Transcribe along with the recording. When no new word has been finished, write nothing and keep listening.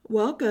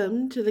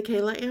Welcome to the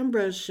Kayla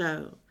Ambrose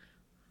Show.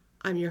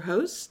 I'm your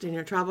host and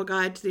your travel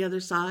guide to the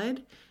other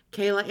side,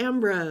 Kayla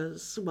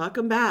Ambrose.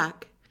 Welcome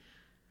back.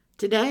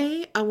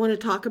 Today, I want to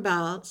talk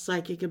about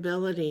psychic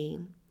ability.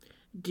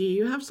 Do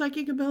you have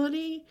psychic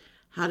ability?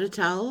 How to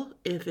tell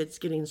if it's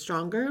getting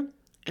stronger,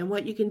 and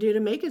what you can do to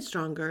make it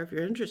stronger if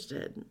you're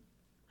interested.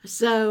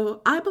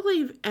 So, I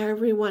believe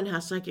everyone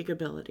has psychic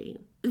ability.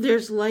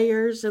 There's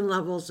layers and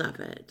levels of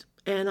it,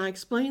 and I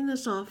explain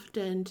this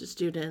often to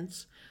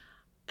students,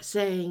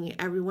 saying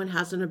everyone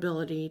has an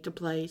ability to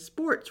play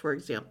sports, for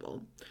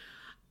example.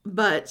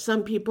 But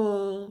some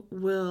people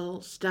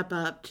will step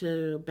up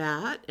to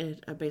bat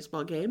at a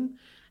baseball game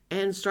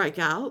and strike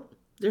out.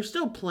 They're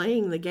still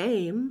playing the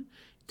game,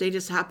 they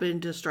just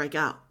happen to strike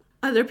out.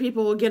 Other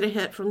people will get a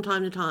hit from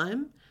time to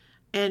time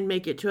and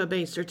make it to a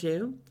base or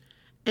two.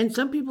 And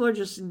some people are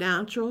just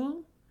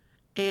natural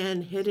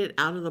and hit it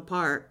out of the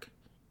park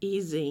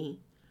easy,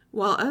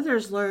 while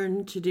others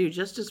learn to do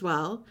just as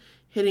well,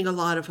 hitting a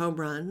lot of home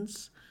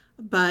runs,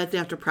 but they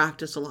have to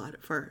practice a lot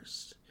at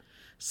first.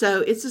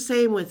 So it's the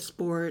same with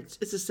sports.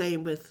 It's the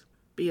same with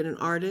being an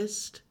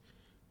artist.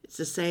 It's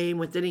the same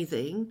with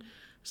anything.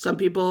 Some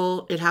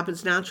people, it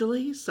happens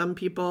naturally. Some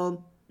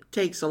people, it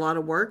takes a lot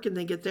of work and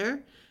they get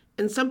there.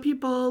 And some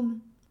people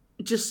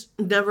just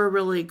never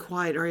really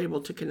quite are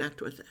able to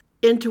connect with it.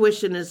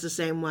 Intuition is the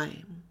same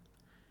way.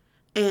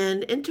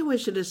 And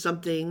intuition is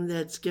something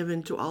that's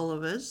given to all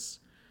of us.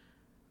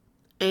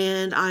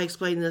 And I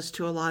explain this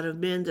to a lot of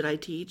men that I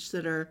teach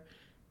that are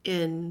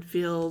in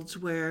fields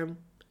where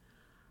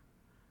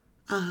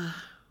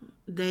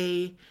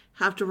they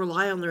have to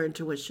rely on their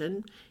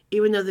intuition,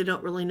 even though they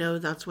don't really know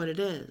that's what it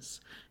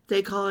is.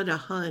 They call it a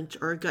hunch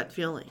or a gut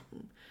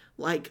feeling,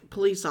 like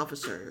police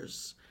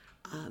officers,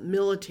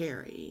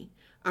 military,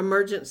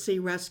 emergency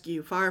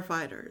rescue,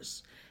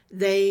 firefighters.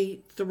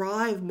 They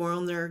thrive more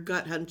on their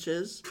gut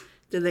hunches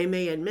than they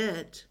may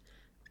admit.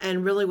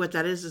 And really what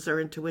that is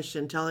their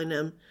intuition telling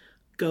them,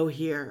 go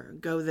here,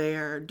 go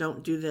there,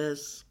 don't do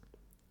this.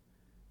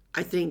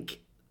 I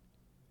think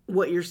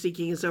what you're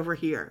seeking is over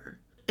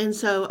here. And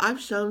so I've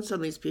shown some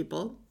of these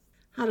people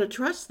how to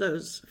trust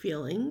those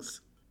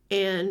feelings,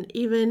 and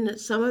even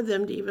some of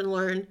them to even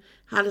learn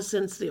how to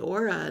sense the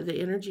aura, the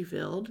energy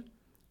field,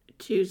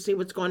 to see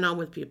what's going on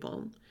with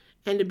people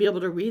and to be able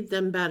to read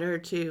them better,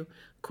 to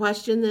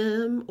question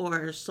them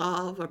or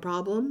solve a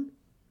problem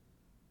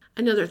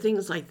and other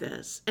things like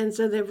this. And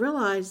so they've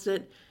realized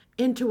that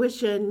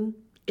intuition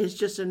is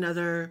just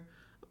another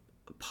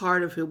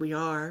part of who we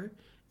are.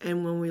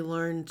 And when we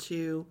learn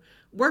to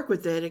work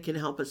with it, it can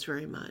help us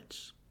very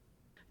much.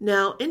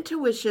 Now,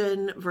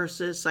 intuition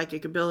versus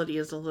psychic ability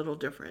is a little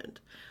different.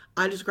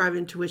 I describe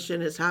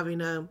intuition as having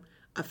a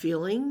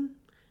feeling.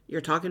 You're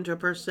talking to a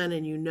person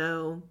and you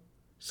know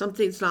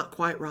something's not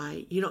quite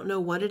right. You don't know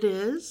what it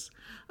is,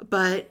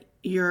 but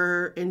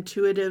your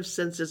intuitive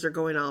senses are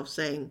going off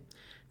saying,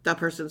 that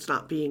person's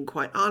not being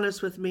quite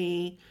honest with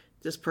me.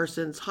 This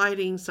person's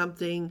hiding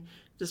something.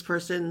 This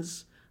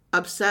person's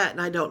upset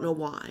and I don't know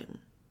why.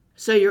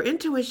 So your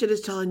intuition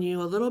is telling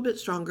you a little bit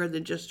stronger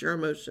than just your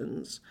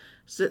emotions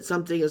that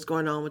something is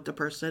going on with the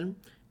person,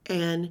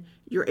 and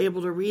you're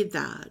able to read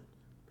that.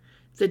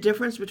 The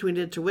difference between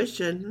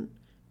intuition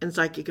and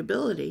psychic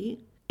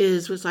ability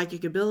is with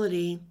psychic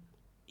ability,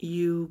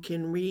 you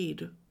can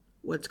read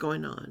what's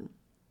going on.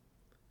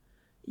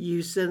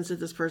 You sense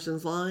that this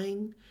person's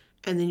lying,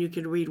 and then you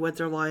can read what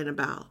they're lying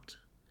about.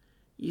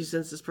 You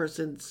sense this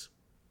person's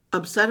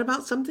upset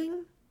about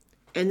something,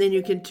 and then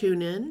you can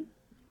tune in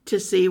to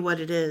see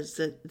what it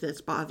is that's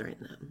bothering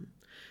them.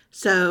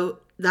 So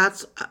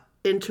that's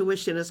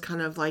intuition is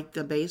kind of like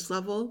the base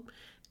level.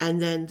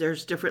 And then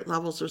there's different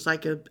levels of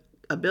psychic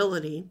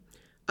ability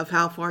of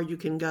how far you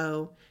can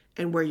go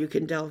and where you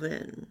can delve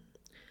in.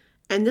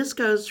 And this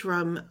goes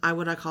from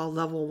what I call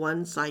level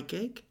 1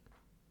 psychic,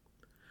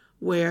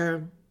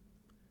 where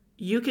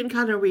you can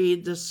kind of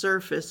read the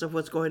surface of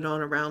what's going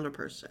on around a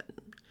person.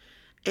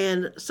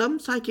 And some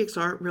psychics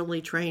aren't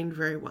really trained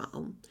very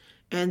well.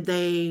 And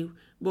they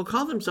will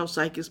call themselves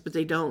psychics, but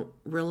they don't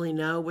really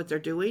know what they're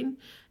doing.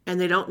 And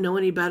they don't know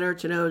any better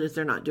to know that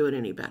they're not doing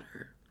any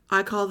better.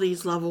 I call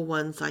these level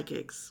 1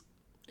 psychics.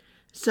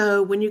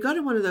 So when you go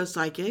to one of those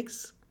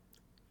psychics,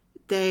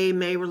 they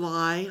may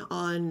rely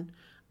on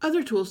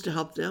other tools to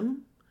help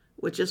them,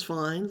 which is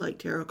fine, like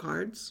tarot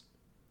cards.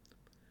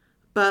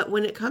 But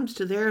when it comes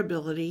to their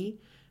ability,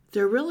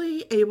 they're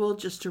really able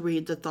just to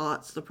read the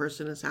thoughts the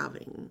person is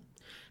having.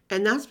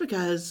 And that's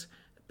because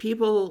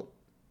people,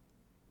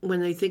 when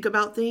they think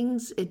about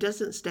things, it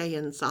doesn't stay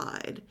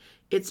inside.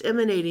 It's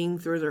emanating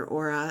through their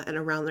aura and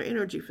around their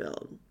energy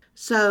field.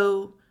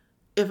 So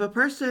if a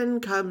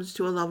person comes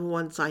to a level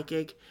 1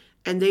 psychic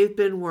and they've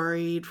been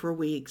worried for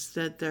weeks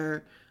that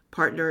their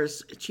partner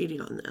is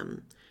cheating on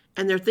them,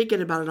 and they're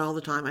thinking about it all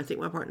the time, I think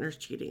my partner's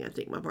cheating, I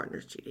think my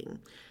partner's cheating.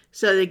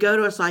 So they go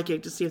to a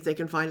psychic to see if they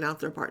can find out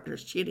their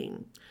partner's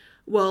cheating.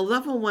 Well,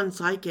 level 1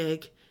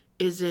 psychic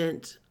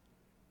isn't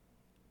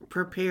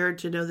prepared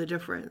to know the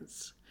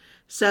difference.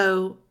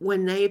 So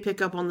when they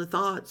pick up on the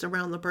thoughts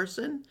around the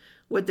person,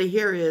 what they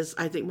hear is,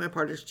 I think my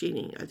partner's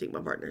cheating. I think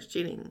my partner's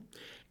cheating.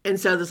 And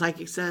so the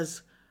psychic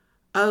says,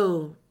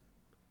 oh,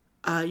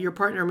 your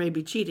partner may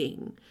be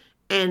cheating.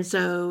 And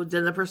so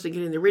then the person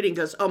getting the reading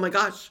goes, oh my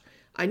gosh,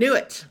 I knew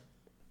it.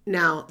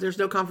 Now, there's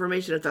no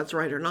confirmation if that's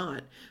right or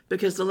not,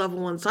 because the level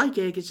 1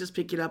 psychic is just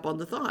picking up on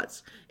the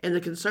thoughts and the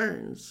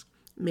concerns.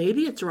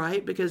 Maybe it's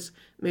right because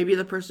maybe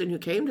the person who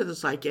came to the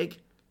psychic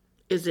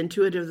is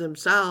intuitive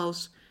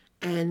themselves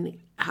and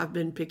have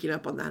been picking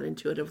up on that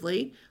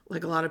intuitively,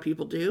 like a lot of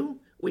people do.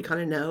 We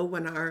kind of know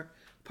when our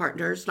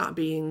partner's not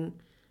being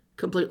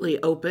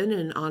completely open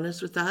and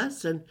honest with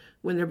us and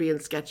when they're being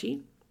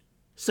sketchy.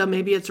 So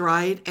maybe it's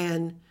right,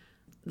 and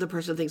the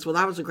person thinks, well,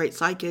 that was a great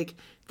psychic.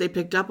 They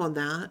picked up on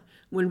that,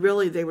 when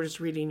really they were just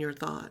reading your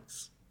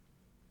thoughts.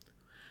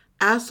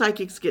 As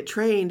psychics get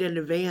trained in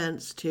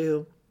advance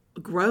to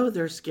grow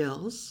their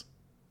skills,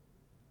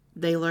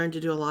 they learn to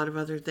do a lot of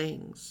other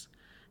things.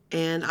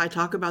 And I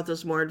talk about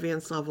those more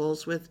advanced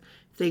levels with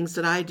things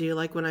that I do,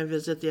 like when I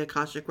visit the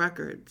Akashic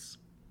Records.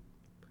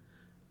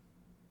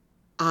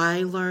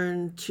 I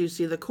learn to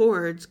see the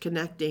cords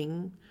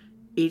connecting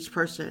each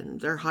person,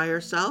 their higher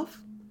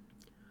self.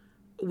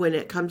 When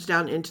it comes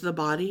down into the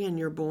body and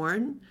you're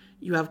born,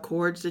 you have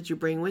cords that you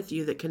bring with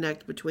you that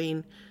connect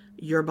between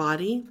your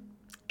body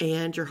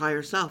and your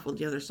higher self on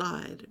the other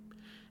side.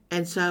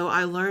 And so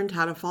I learned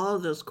how to follow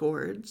those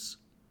cords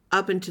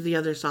up into the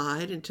other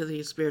side, into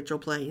the spiritual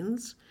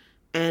planes,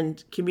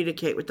 and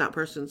communicate with that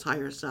person's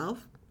higher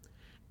self.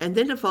 And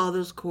then to follow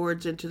those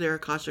cords into their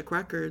Akashic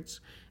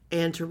Records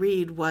and to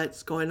read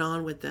what's going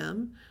on with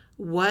them,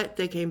 what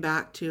they came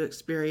back to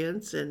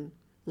experience and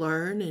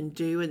learn and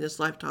do in this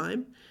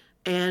lifetime,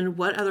 and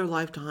what other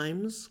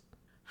lifetimes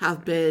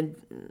have been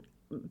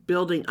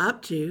building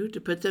up to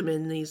put them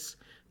in these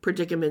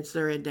predicaments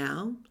they're in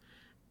now,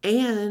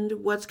 and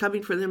what's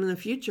coming for them in the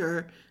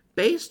future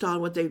based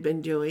on what they've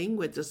been doing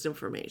with this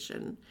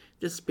information,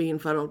 this being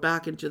funneled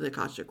back into the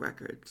Akashic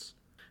Records.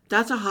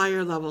 That's a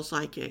higher level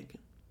psychic.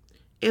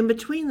 In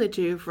between the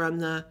two, from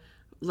the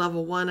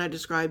level 1 I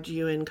described to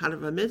you in kind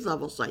of a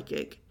mid-level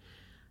psychic,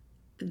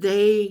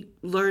 they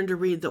learn to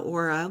read the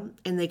aura,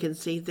 and they can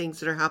see things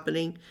that are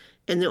happening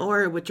in the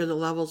aura, which are the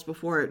levels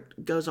before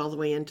it goes all the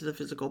way into the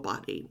physical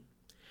body.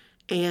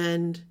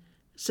 And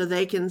so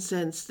they can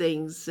sense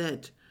things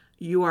that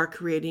you are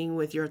creating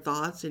with your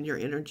thoughts and your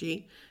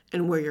energy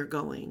and where you're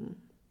going.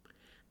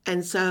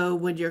 And so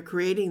when you're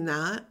creating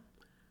that,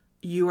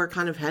 you are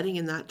kind of heading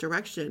in that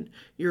direction.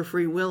 Your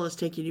free will is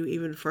taking you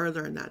even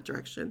further in that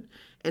direction.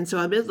 And so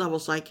a mid-level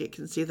psychic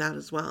can see that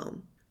as well.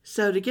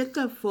 So to get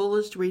the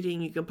fullest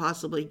reading you can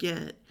possibly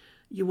get,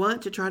 you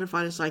want to try to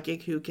find a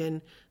psychic who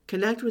can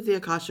connect with the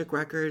Akashic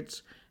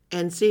Records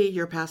and see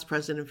your past,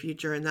 present, and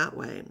future in that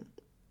way.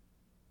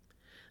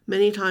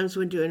 Many times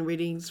when doing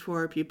readings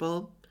for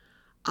people,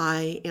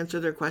 I answer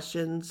their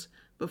questions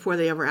before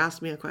they ever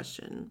ask me a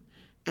question.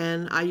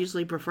 And I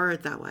usually prefer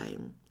it that way.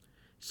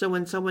 So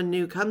when someone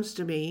new comes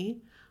to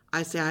me,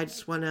 I say, I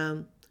just want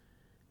to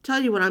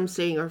tell you what I'm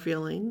seeing or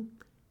feeling.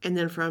 And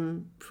then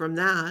from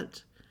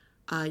that,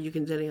 you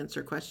can then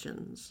answer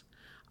questions.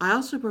 I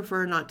also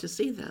prefer not to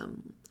see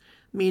them,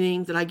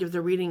 meaning that I give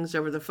the readings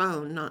over the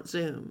phone, not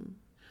Zoom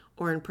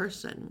or in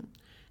person.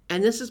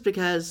 And this is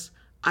because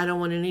I don't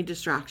want any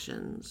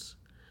distractions.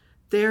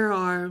 There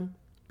are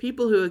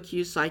people who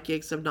accuse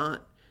psychics of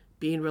not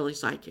being really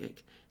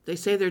psychic. They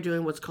say they're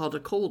doing what's called a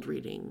cold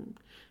reading.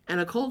 And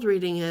a cold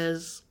reading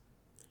is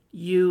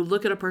you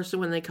look at a person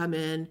when they come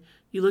in,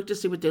 you look to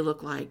see what they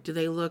look like. Do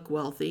they look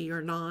wealthy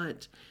or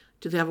not?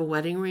 Do they have a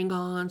wedding ring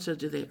on? So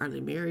are they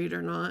married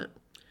or not?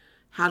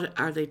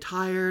 Are they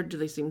tired? Do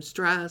they seem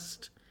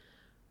stressed?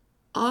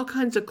 All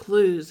kinds of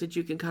clues that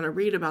you can kind of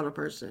read about a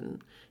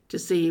person to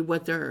see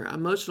what their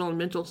emotional and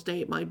mental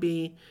state might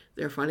be,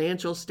 their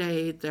financial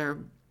state, their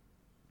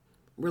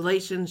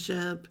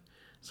relationship,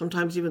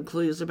 sometimes even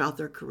clues about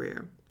their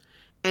career.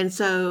 And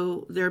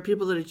so there are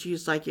people that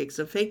accuse psychics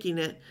of faking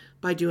it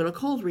by doing a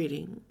cold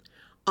reading.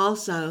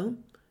 Also,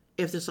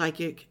 if the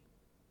psychic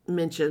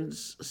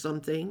mentions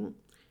something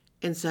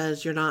and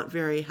says you're not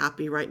very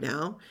happy right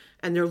now,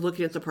 and they're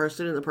looking at the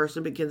person and the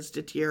person begins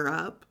to tear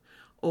up,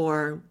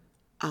 or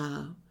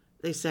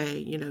they say,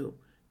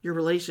 your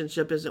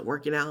relationship isn't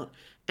working out,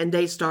 and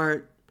they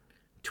start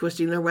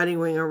twisting their wedding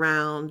ring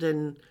around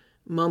and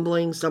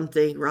mumbling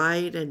something,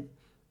 right? And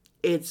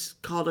it's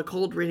called a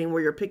cold reading,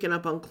 where you're picking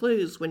up on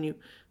clues when you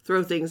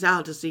throw things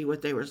out to see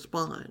what they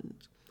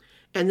respond.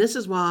 And this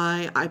is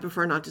why I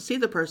prefer not to see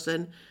the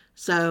person.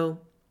 So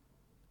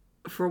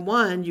for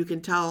one, you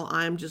can tell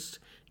I'm just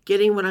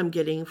getting what I'm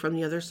getting from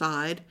the other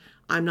side.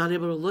 I'm not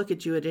able to look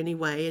at you in any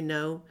way and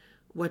know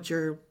what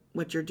you're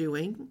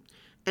doing.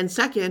 And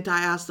second,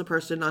 I ask the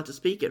person not to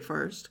speak at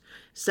first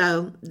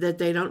so that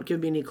they don't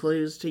give me any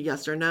clues to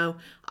yes or no.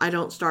 I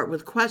don't start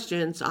with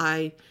questions.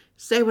 I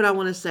say what I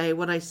want to say,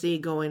 what I see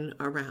going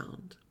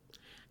around.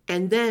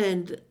 And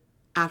then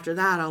after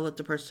that, I'll let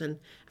the person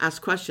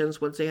ask questions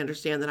once they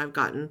understand that I've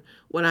gotten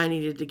what I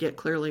needed to get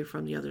clearly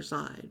from the other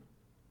side.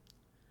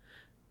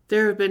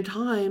 There have been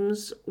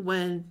times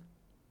when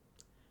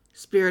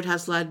Spirit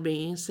has led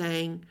me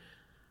saying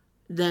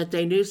that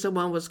they knew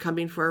someone was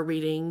coming for a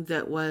reading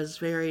that was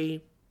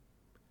very,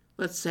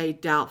 let's say,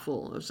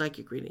 doubtful of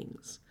psychic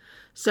readings.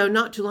 So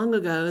not too long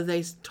ago,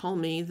 they told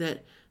me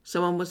that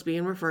someone was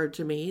being referred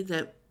to me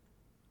that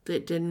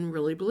didn't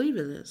really believe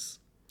in this.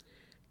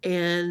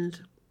 And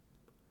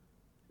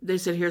they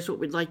said, here's what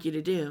we'd like you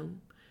to do.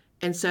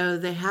 And so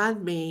they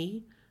had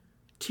me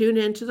tune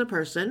into the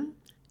person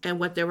and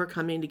what they were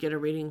coming to get a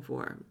reading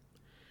for.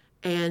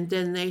 And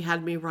then they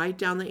had me write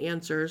down the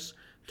answers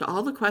to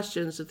all the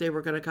questions that they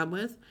were going to come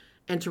with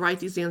and to write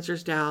these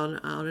answers down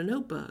on a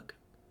notebook.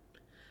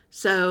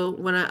 So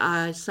when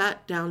I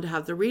sat down to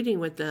have the reading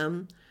with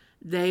them,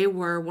 they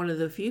were one of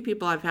the few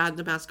people I've had in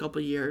the past couple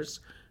of years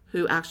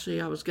who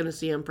actually I was going to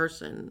see in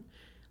person.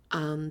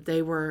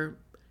 They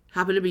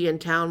happened to be in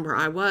town where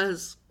I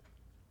was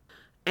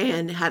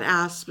and had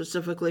asked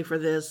specifically for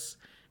this.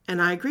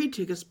 And I agreed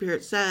to because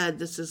Spirit said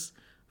this is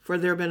for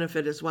their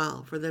benefit as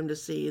well, for them to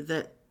see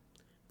that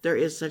there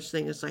is such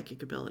thing as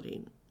psychic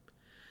ability.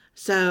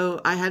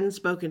 So I hadn't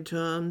spoken to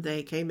them.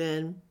 They came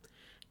in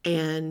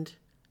and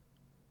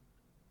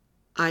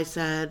I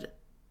said,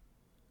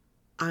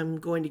 I'm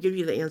going to give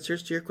you the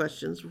answers to your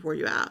questions before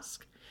you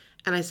ask.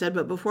 And I said,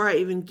 but before I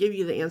even give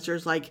you the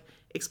answers, like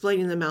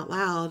explaining them out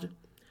loud,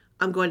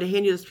 I'm going to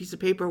hand you this piece of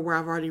paper where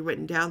I've already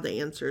written down the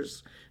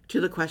answers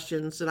to the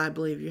questions that I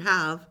believe you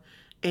have,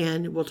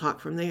 and we'll talk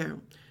from there.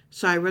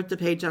 So I wrote the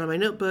page out of my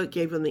notebook,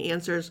 gave them the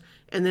answers,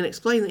 and then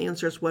explained the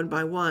answers one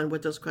by one,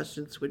 what those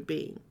questions would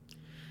be.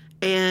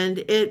 And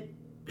it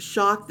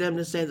shocked them,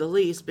 to say the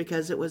least,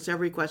 because it was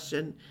every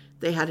question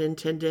they had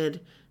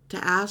intended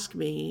to ask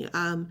me.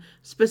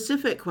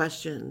 Specific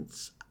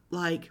questions,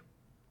 like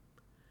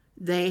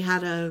they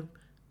had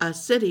a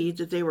city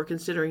that they were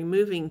considering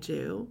moving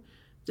to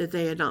that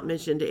they had not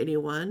mentioned to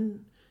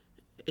anyone,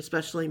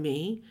 especially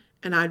me,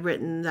 and I'd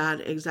written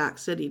that exact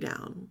city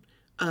down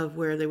of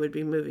where they would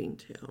be moving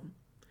to.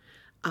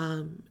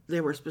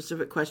 There were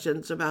specific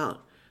questions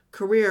about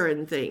career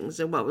and things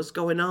and what was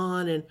going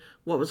on and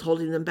what was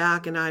holding them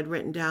back, and I'd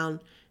written down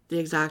the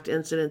exact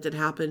incident that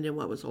happened and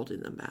what was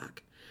holding them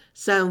back.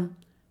 So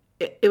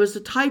it was the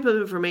type of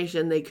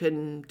information they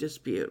couldn't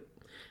dispute,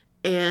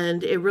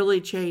 and it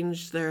really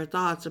changed their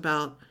thoughts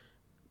about,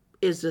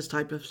 is this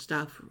type of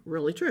stuff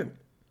really true?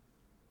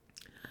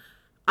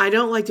 I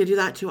don't like to do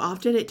that too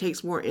often. It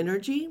takes more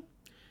energy,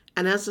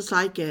 and as a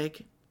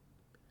psychic,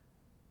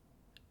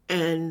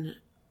 and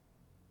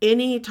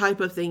any type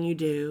of thing you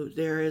do,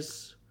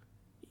 there's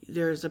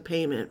a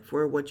payment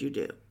for what you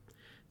do.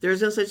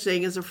 There's no such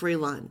thing as a free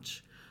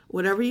lunch.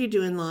 Whatever you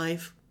do in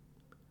life,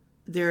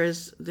 there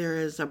is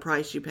a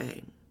price you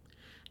pay.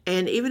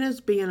 And even as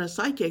being a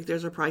psychic,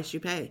 there's a price you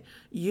pay.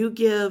 You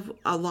give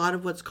a lot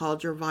of what's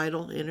called your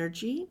vital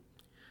energy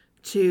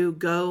to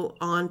go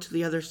on to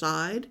the other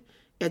side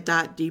at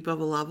that deep of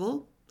a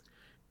level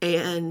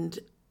and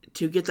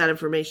to get that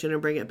information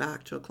and bring it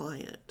back to a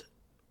client.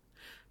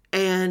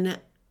 And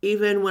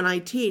even when I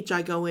teach,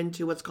 I go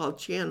into what's called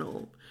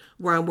channel,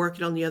 where I'm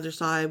working on the other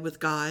side with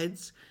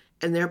guides,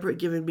 and they're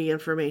giving me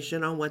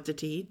information on what to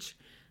teach.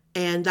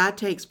 And that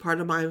takes part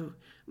of my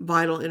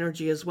vital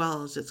energy as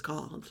well, as it's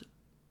called.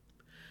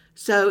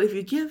 So if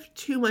you give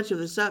too much of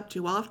this up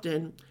too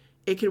often,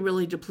 it can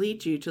really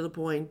deplete you to the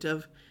point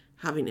of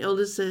having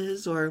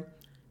illnesses or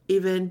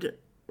even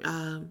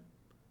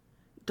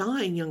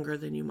dying younger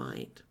than you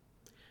might.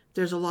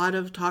 There's a lot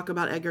of talk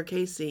about Edgar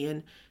Cayce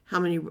and how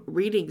many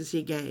readings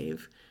he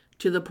gave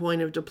to the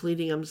point of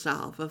depleting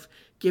himself, of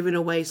giving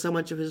away so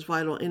much of his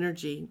vital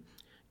energy,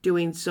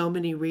 doing so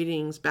many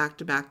readings back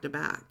to back to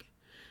back.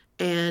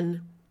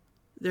 And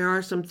there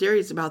are some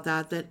theories about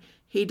that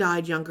he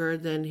died younger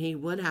than he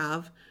would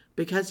have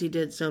because he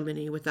did so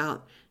many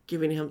without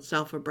giving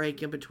himself a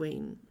break in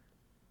between.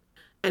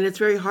 And it's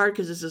very hard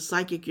because as a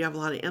psychic, you have a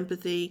lot of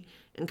empathy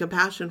and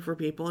compassion for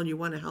people and you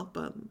want to help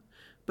them.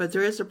 But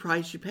there is a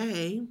price you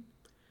pay,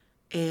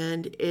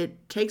 and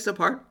it takes a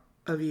part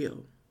of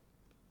you.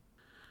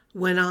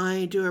 When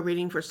I do a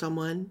reading for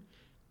someone,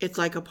 it's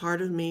like a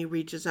part of me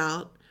reaches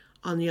out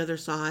on the other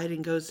side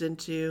and goes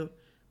into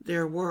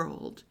their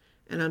world.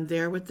 And I'm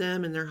there with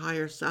them in their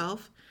higher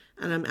self,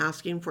 and I'm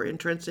asking for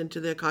entrance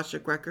into the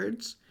Akashic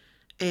Records.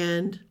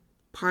 And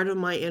part of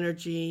my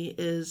energy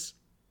is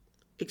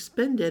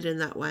expended in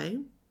that way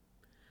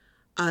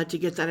to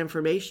get that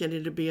information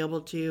and to be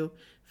able to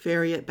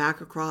ferry it back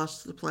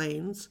across the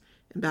planes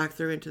and back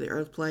through into the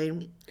earth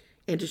plane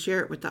and to share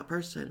it with that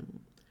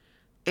person.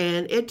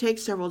 And it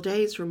takes several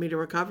days for me to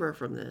recover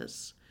from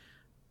this,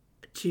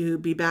 to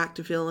be back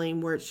to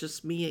feeling where it's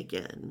just me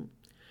again.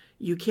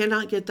 You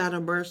cannot get that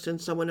immersed in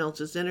someone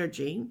else's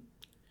energy,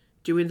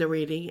 doing the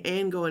reading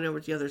and going over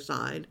to the other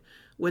side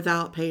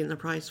without paying the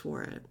price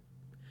for it.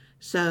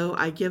 So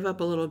I give up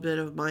a little bit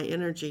of my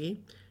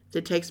energy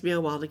that takes me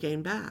a while to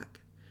gain back.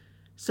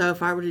 So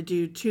if I were to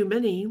do too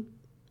many,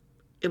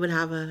 it would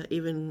have an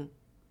even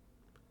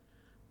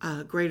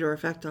greater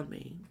effect on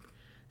me.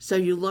 So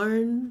you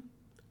learn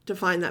to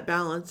find that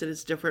balance, and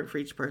it's different for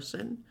each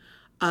person,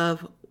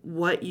 of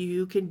what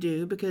you can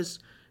do, because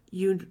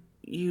you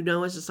you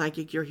know as a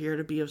psychic you're here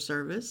to be of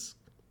service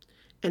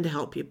and to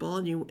help people,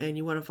 and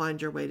you want to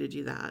find your way to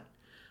do that.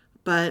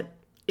 But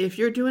if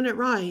you're doing it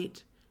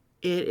right,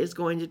 it is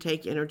going to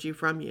take energy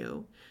from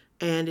you,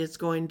 and it's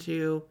going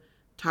to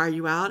tire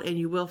you out, and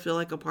you will feel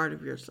like a part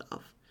of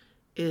yourself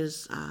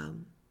has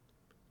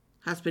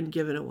been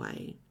given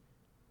away.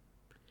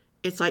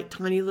 It's like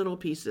tiny little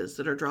pieces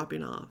that are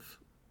dropping off.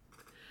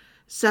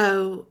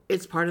 So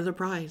it's part of the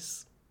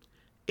price.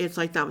 It's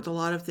like that with a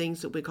lot of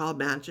things that we call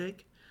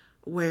magic,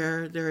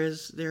 where there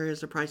is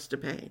a price to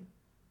pay.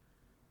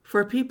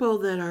 For people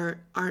that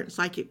aren't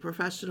psychic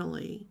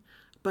professionally,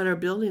 but are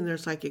building their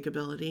psychic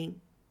ability,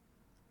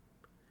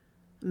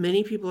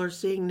 many people are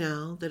seeing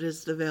now that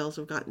as the veils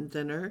have gotten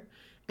thinner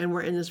and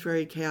we're in this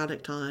very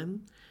chaotic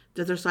time,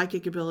 that their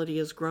psychic ability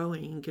is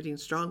growing and getting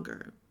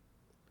stronger.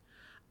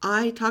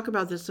 I talk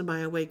about this in my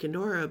Awakened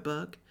Aura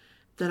book,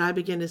 that I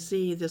begin to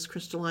see this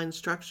crystalline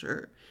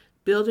structure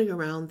building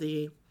around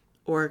the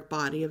auric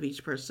body of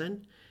each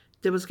person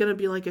that was going to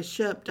be like a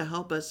ship to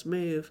help us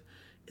move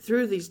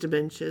through these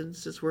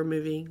dimensions as we're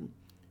moving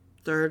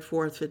third,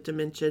 fourth, fifth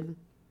dimension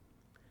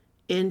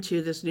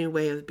into this new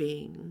way of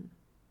being.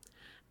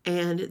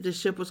 And the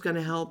ship was going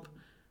to help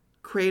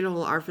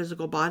cradle our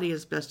physical body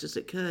as best as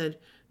it could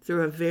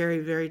through a very,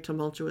 very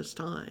tumultuous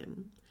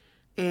time.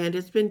 And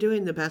it's been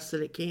doing the best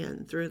that it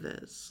can through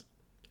this.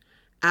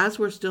 As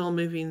we're still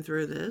moving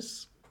through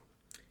this,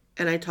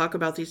 and I talk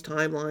about these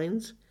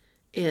timelines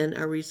in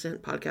a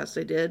recent podcast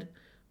I did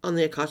on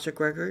the Akashic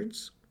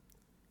Records,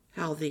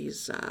 how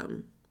these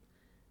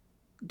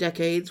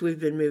decades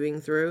we've been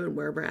moving through and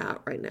where we're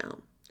at right now.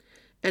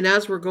 And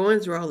as we're going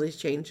through all these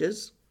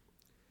changes,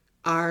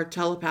 our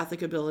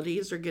telepathic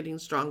abilities are getting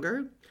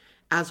stronger,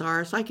 as are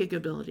our psychic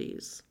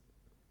abilities.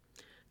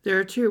 There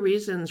are two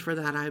reasons for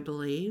that, I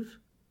believe.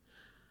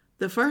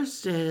 The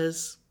first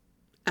is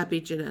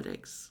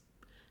epigenetics.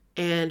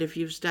 And if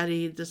you've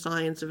studied the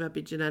science of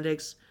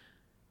epigenetics,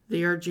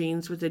 there are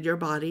genes within your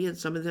body, and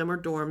some of them are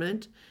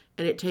dormant,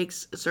 and it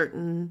takes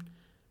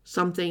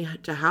something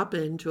to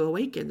happen to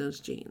awaken those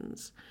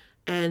genes.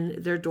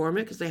 And they're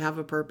dormant because they have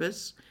a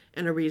purpose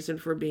and a reason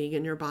for being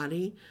in your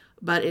body.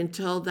 But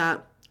until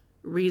that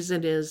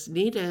reason is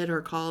needed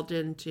or called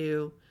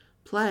into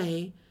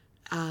play,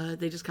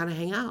 they just kind of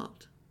hang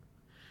out.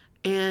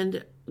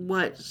 And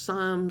what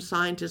some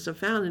scientists have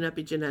found in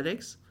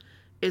epigenetics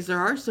is there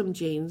are some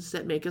genes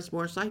that make us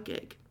more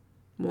psychic,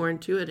 more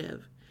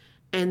intuitive.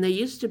 And they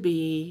used to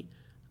be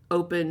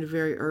opened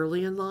very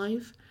early in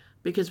life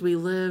because we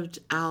lived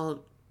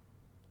out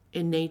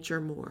in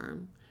nature more.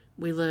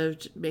 We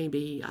lived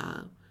maybe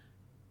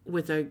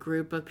with a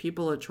group of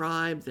people, a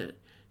tribe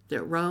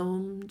that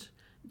roamed,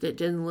 that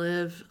didn't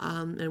live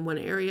in one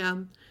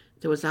area,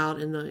 that was out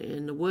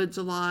in the woods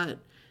a lot,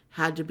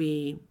 had to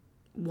be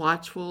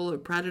watchful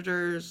of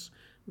predators,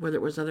 whether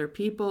it was other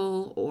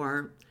people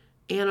or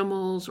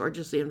animals or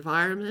just the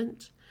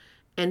environment.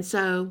 And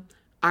so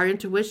our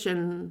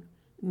intuition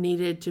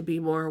needed to be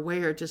more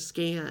aware, to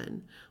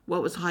scan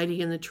what was hiding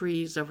in the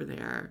trees over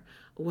there.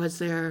 Was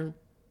there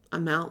a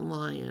mountain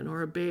lion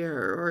or a bear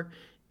or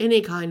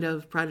any kind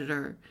of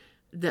predator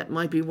that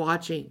might be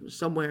watching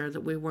somewhere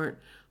that we weren't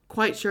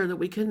quite sure, that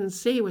we couldn't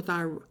see with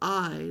our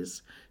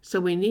eyes?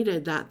 So we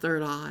needed that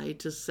third eye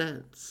to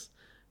sense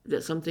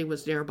that something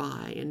was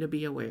nearby and to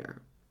be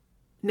aware.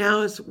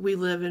 Now, as we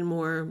live in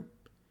more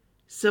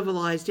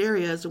civilized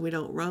areas and we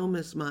don't roam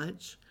as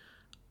much,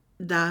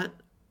 that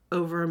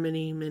over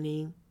many,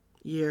 many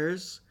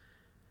years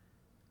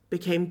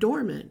became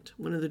dormant,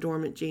 one of the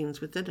dormant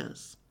genes within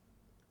us.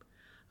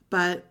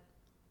 But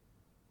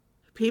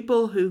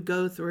people who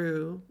go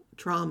through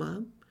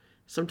trauma,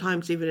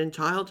 sometimes even in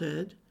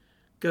childhood,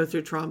 go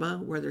through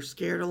trauma where they're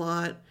scared a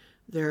lot,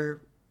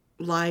 their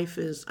life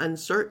is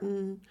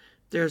uncertain,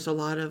 there's a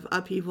lot of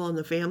upheaval in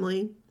the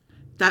family.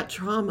 That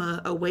trauma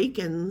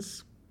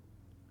awakens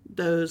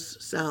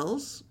those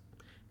cells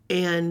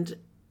and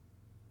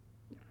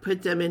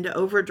put them into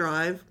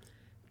overdrive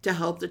to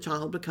help the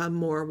child become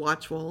more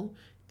watchful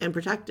and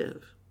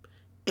protective.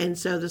 And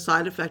so the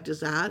side effect is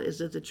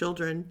that the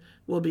children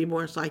will be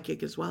more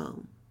psychic as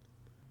well.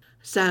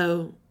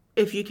 So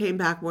if you came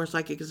back more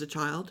psychic as a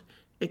child,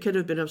 it could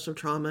have been of some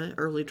trauma,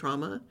 early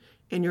trauma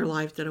in your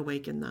life that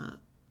awakened that.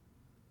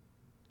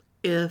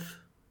 If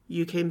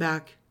you came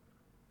back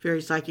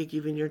very psychic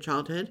even in your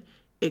childhood,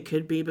 it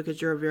could be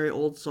because you're a very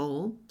old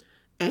soul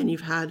and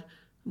you've had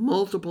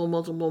multiple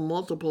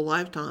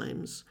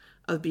lifetimes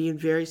of being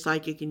very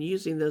psychic and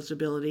using those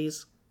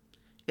abilities.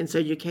 And so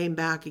you came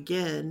back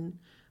again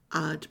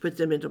to put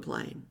them into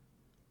play.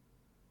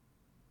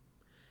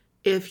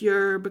 If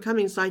you're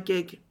becoming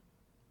psychic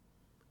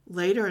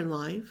later in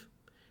life,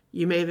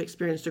 you may have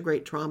experienced a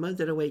great trauma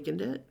that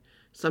awakened it.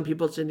 Some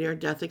people, it's a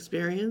near-death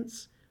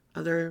experience,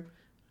 other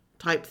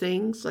type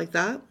things like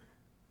that.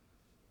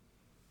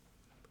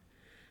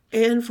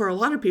 And for a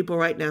lot of people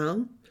right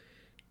now,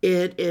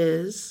 it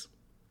is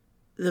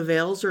the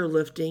veils are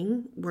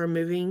lifting. We're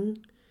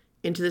moving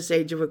into this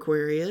age of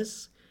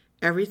Aquarius.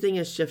 Everything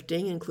is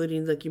shifting,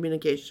 including the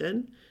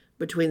communication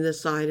between this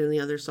side and the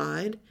other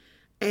side.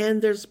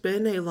 And there's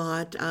been a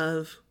lot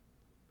of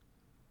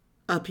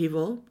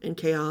upheaval and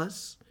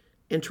chaos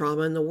and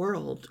trauma in the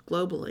world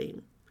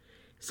globally.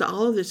 So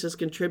all of this has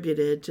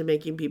contributed to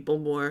making people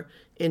more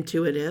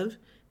intuitive,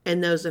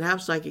 and those that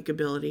have psychic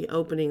ability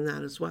opening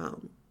that as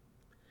well.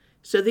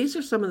 So these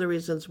are some of the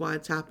reasons why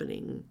it's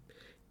happening.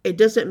 It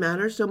doesn't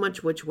matter so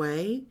much which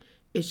way,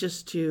 it's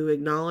just to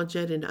acknowledge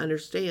it and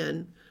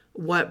understand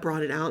what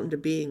brought it out into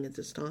being at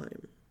this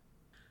time.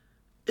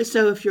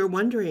 So if you're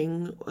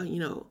wondering,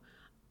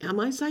 am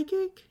I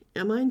psychic?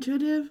 Am I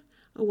intuitive?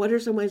 What are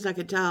some ways I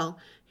could tell?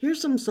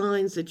 Here's some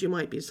signs that you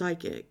might be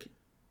psychic.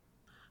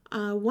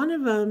 One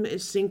of them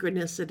is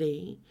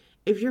synchronicity.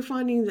 If you're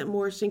finding that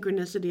more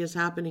synchronicity is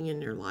happening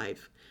in your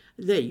life,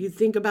 that you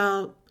think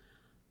about,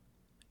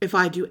 if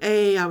I do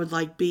A, I would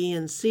like B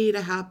and C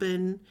to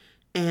happen,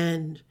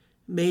 and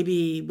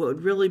maybe what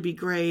would really be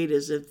great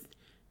is if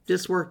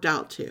this worked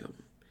out too.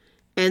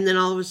 And then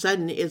all of a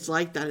sudden, it's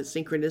like that. It's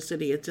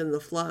synchronicity. It's in the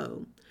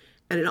flow.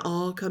 And it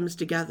all comes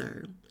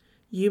together.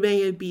 You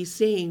may be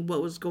seeing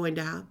what was going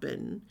to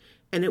happen.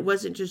 And it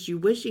wasn't just you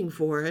wishing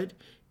for it.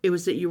 It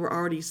was that you were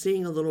already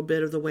seeing a little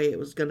bit of the way it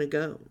was going to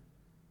go.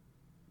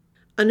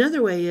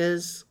 Another way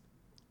is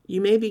you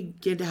may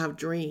begin to have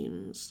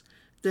dreams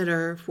that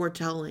are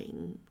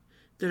foretelling,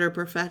 that are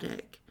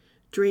prophetic.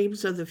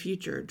 Dreams of the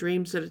future.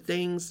 Dreams of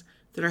things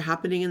that are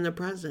happening in the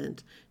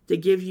present. That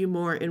give you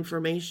more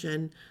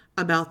information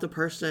about the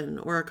person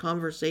or a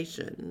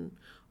conversation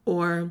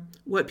or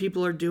what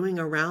people are doing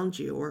around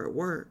you or at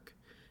work.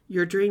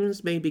 Your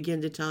dreams may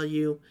begin to tell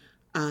you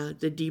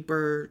the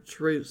deeper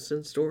truths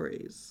and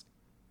stories.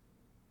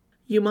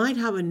 You might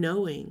have a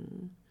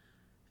knowing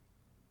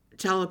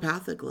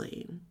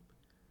telepathically.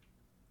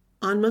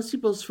 On most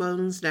people's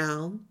phones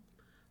now,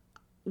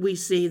 we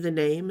see the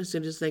name as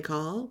soon as they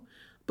call.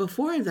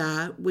 Before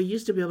that, we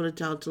used to be able to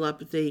tell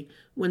telepathy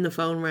when the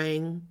phone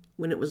rang,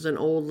 when it was an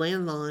old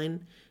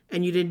landline,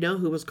 and you didn't know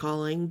who was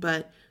calling,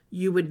 but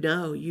you would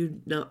know.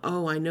 You'd know,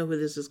 oh, I know who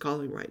this is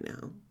calling right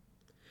now.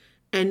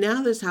 And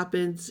now this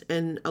happens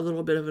in a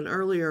little bit of an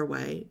earlier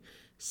way.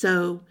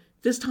 So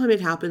this time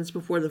it happens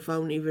before the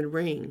phone even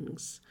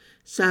rings.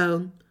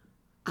 So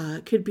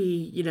it could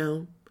be,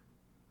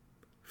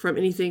 from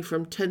anything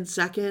from 10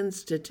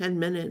 seconds to 10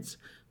 minutes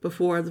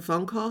before the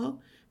phone call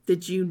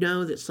that you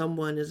know that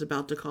someone is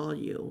about to call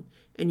you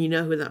and you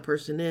know who that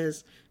person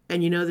is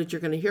and you know that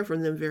you're going to hear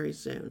from them very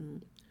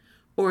soon.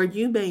 Or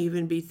you may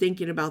even be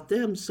thinking about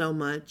them so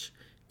much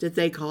that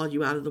they called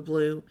you out of the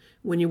blue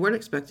when you weren't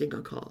expecting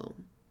a call.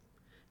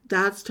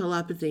 That's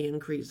telepathy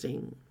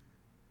increasing.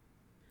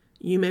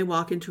 You may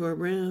walk into a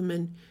room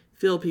and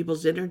feel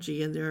people's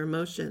energy and their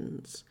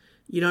emotions.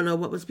 You don't know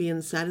what was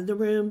being said in the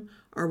room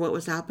or what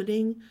was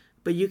happening,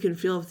 but you can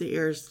feel if the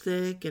air is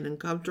thick and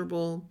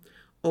uncomfortable,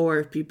 or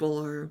if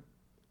people are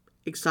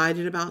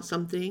excited about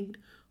something,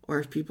 or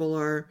if people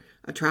are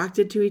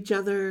attracted to each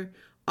other.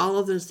 All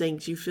of those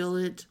things, you feel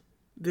it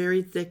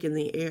very thick in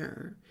the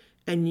air,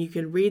 and you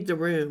can read the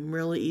room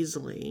really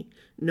easily,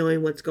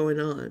 knowing what's going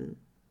on.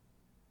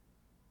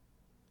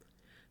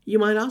 You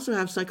might also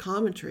have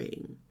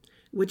psychometry,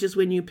 which is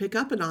when you pick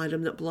up an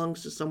item that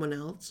belongs to someone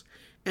else,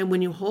 and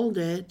when you hold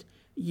it,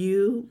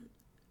 you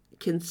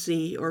can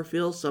see or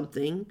feel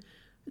something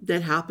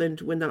that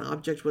happened when that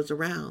object was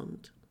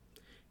around.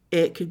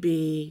 It could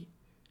be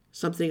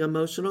something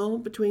emotional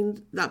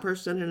between that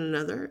person and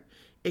another.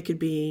 It could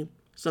be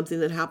something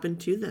that happened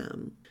to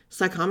them.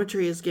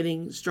 Psychometry is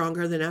getting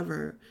stronger than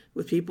ever,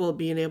 with people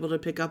being able to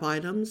pick up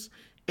items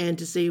and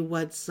to see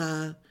what's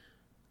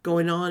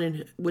going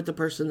on with the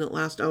person that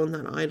last owned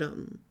that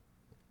item.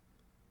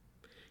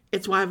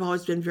 It's why I've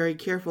always been very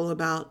careful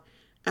about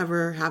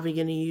ever having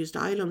any used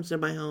items in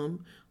my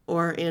home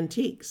or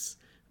antiques,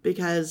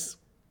 because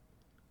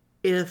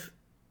if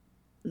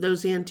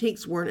those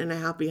antiques weren't in a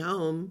happy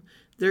home,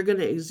 they're going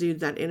to exude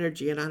that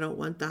energy, and I don't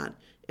want that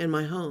in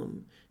my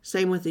home.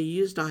 Same with a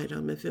used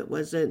item. If it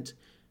wasn't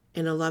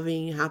in a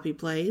loving, happy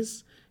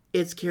place,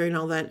 it's carrying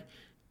all that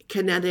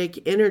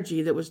kinetic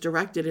energy that was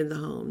directed in the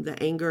home,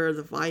 the anger,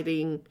 the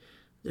fighting,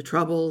 the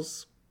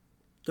troubles,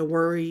 the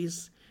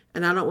worries.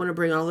 And I don't want to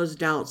bring all those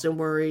doubts and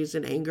worries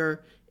and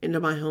anger into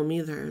my home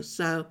either.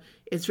 So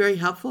it's very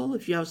helpful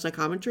if you have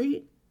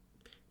psychometry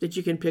that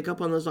you can pick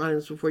up on those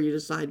items before you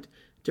decide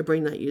to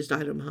bring that used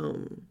item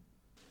home.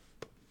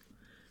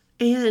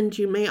 And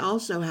you may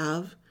also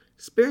have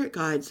spirit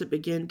guides that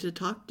begin to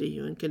talk to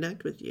you and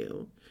connect with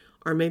you.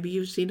 Or maybe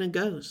you've seen a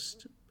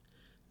ghost.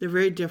 They're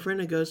very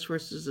different, a ghost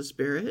versus a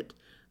spirit.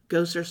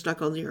 Ghosts are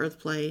stuck on the earth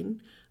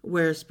plane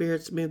where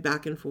spirits move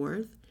back and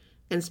forth.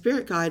 And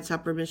spirit guides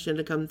have permission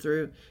to come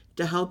through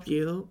to help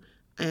you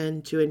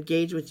and to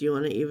engage with you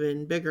on an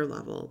even bigger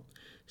level.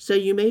 So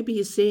you may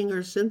be seeing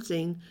or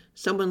sensing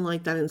someone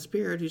like that in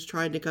spirit who's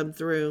trying to come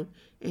through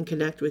and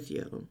connect with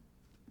you.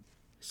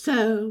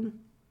 So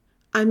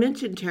I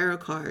mentioned tarot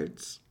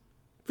cards,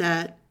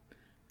 that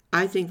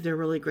I think they're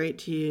really great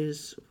to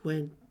use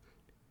when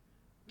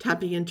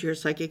tapping into your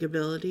psychic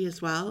ability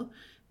as well.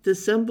 The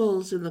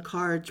symbols in the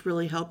cards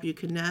really help you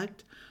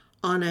connect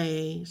on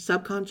a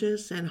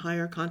subconscious and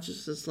higher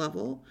consciousness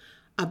level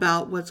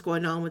about what's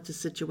going on with the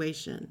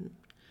situation.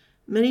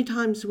 Many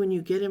times when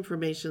you get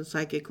information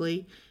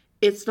psychically,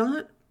 it's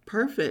not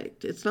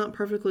perfect. It's not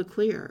perfectly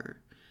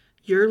clear.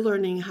 You're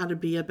learning how to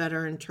be a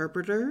better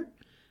interpreter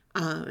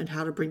and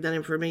how to bring that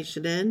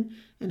information in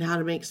and how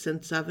to make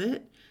sense of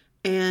it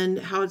and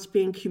how it's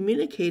being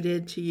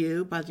communicated to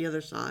you by the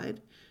other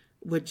side,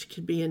 which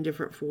can be in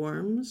different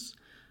forms,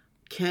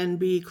 can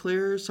be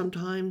clearer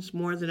sometimes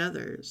more than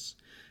others.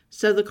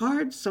 So the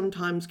cards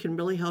sometimes can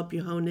really help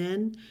you hone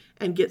in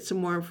and get some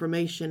more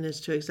information as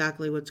to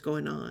exactly what's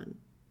going on.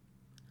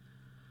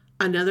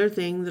 Another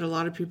thing that a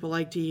lot of people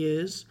like to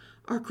use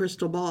are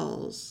crystal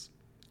balls.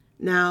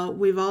 Now,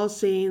 we've all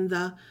seen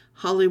the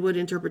Hollywood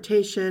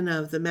interpretation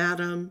of the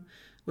madam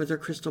with her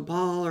crystal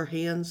ball, her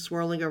hands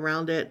swirling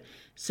around it,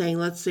 saying,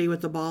 let's see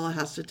what the ball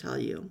has to tell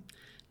you.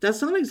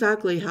 That's not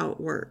exactly how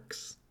it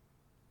works.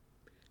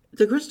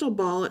 The crystal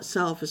ball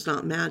itself is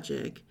not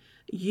magic.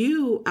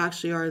 You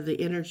actually are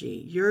the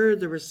energy. You're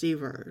the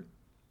receiver.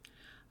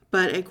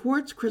 But a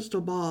quartz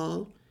crystal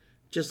ball,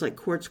 just like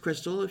quartz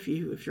crystal, if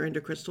you're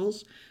into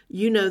crystals,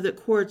 you know that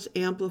quartz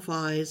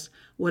amplifies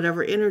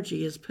whatever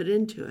energy is put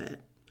into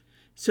it.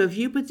 So if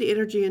you put the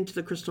energy into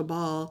the crystal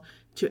ball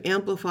to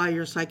amplify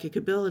your psychic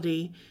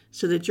ability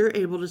so that you're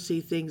able to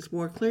see things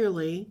more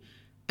clearly,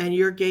 and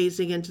you're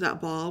gazing into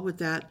that ball with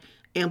that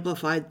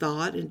amplified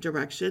thought and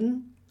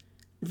direction,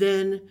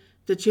 then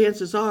the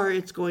chances are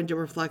it's going to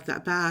reflect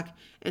that back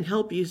and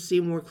help you see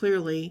more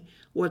clearly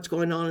what's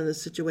going on in the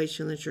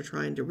situation that you're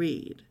trying to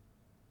read.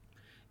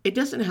 It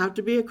doesn't have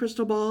to be a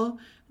crystal ball.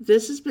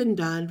 This has been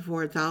done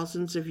for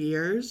thousands of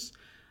years.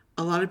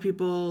 A lot of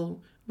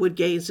people would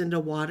gaze into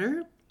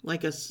water,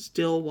 like a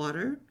still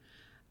water,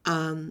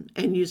 and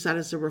use that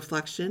as a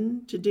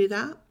reflection to do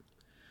that.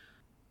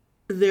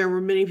 There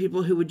were many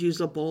people who would use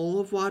a bowl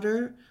of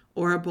water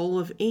or a bowl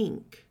of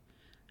ink,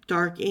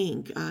 dark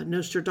ink.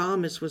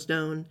 Nostradamus was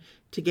known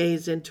to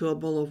gaze into a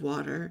bowl of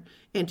water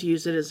and to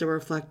use it as a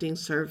reflecting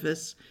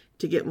surface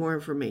to get more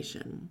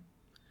information.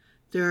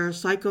 There are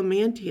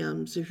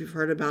psychomantiums, if you've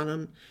heard about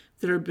them,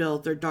 that are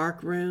built. They're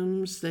dark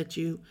rooms that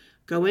you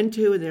go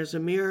into, and there's a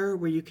mirror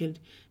where you can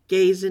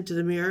gaze into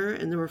the mirror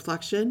and the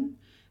reflection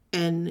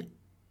and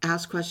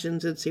ask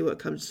questions and see what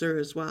comes through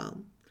as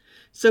well.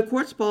 So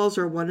quartz balls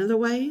are one of the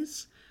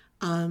ways,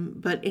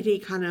 but any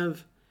kind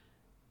of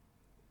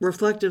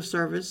reflective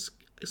surface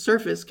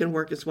can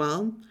work as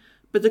well.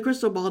 But the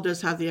crystal ball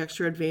does have the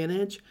extra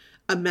advantage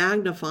of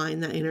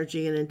magnifying that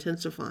energy and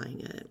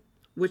intensifying it,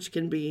 which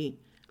can be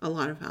a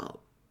lot of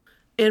help.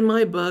 In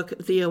my book,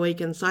 The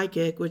Awakened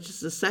Psychic, which is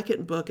the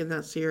second book in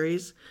that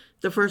series,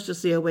 the first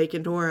is The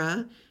Awakened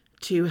Aura,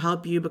 to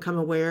help you become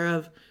aware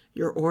of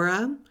your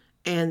aura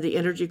and the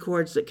energy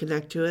cords that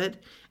connect to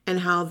it and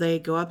how they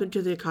go up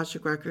into the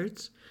Akashic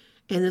Records.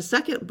 In the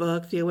second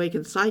book, The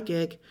Awakened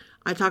Psychic,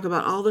 I talk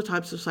about all the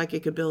types of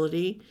psychic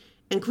ability,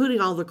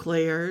 including all the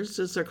clairs,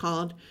 as they're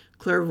called,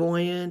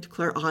 clairvoyant,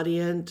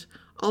 clairaudient,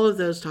 all of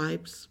those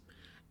types.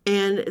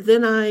 And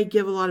then I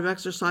give a lot of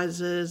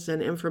exercises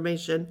and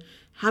information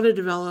how to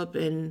develop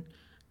and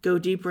go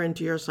deeper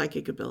into your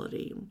psychic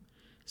ability.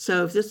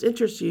 So if this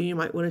interests you, you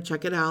might want to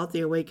check it out,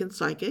 The Awakened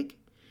Psychic.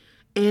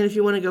 And if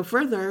you want to go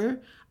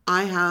further,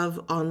 I have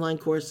online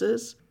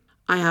courses.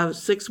 I have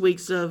 6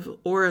 weeks of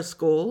Aura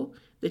School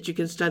that you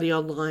can study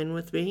online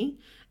with me,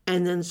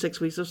 and then 6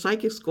 weeks of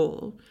Psychic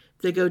School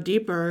that go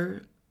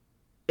deeper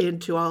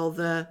into all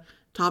the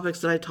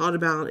topics that I taught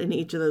about in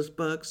each of those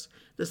books,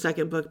 the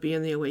second book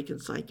being The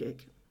Awakened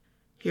Psychic.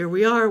 Here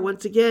we are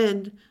once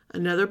again,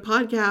 another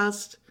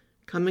podcast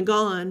come and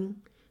gone.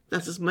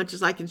 That's as much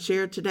as I can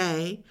share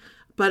today.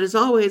 But as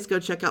always, go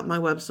check out my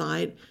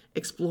website,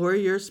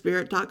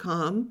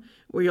 exploreyourspirit.com,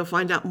 where you'll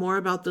find out more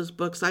about those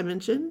books I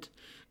mentioned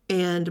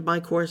and my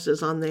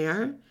courses on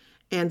there.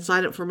 And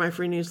sign up for my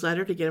free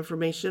newsletter to get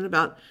information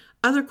about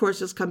other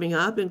courses coming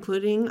up,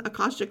 including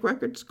Akashic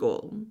Record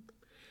School.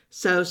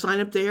 So sign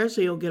up there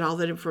so you'll get all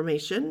that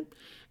information.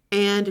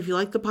 And if you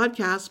like the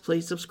podcast,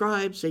 please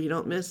subscribe so you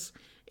don't miss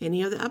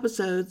any of the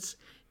episodes.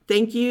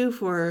 Thank you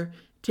for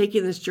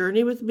taking this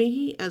journey with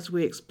me as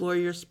we explore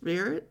your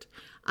spirit.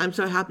 I'm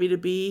so happy to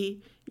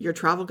be your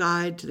travel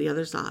guide to the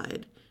other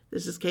side.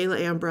 This is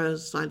Kayla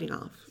Ambrose signing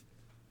off.